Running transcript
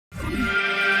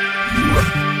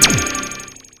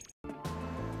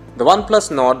The OnePlus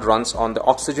Nord runs on the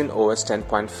OxygenOS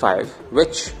 10.5,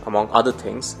 which, among other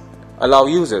things, allow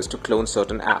users to clone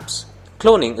certain apps.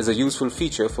 Cloning is a useful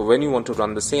feature for when you want to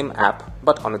run the same app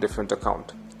but on a different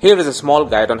account. Here is a small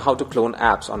guide on how to clone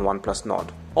apps on OnePlus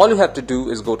Nord. All you have to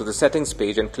do is go to the settings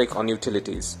page and click on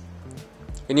Utilities.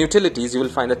 In Utilities, you will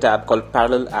find a tab called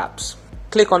Parallel Apps.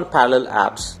 Click on Parallel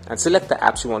Apps and select the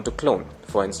apps you want to clone,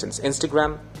 for instance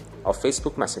Instagram or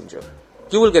Facebook Messenger.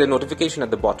 You will get a notification at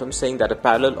the bottom saying that a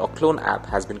parallel or clone app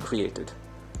has been created.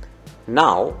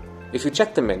 Now, if you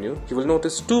check the menu, you will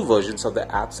notice two versions of the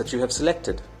apps that you have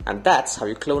selected, and that's how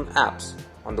you clone apps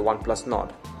on the OnePlus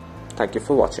Nord. Thank you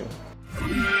for watching.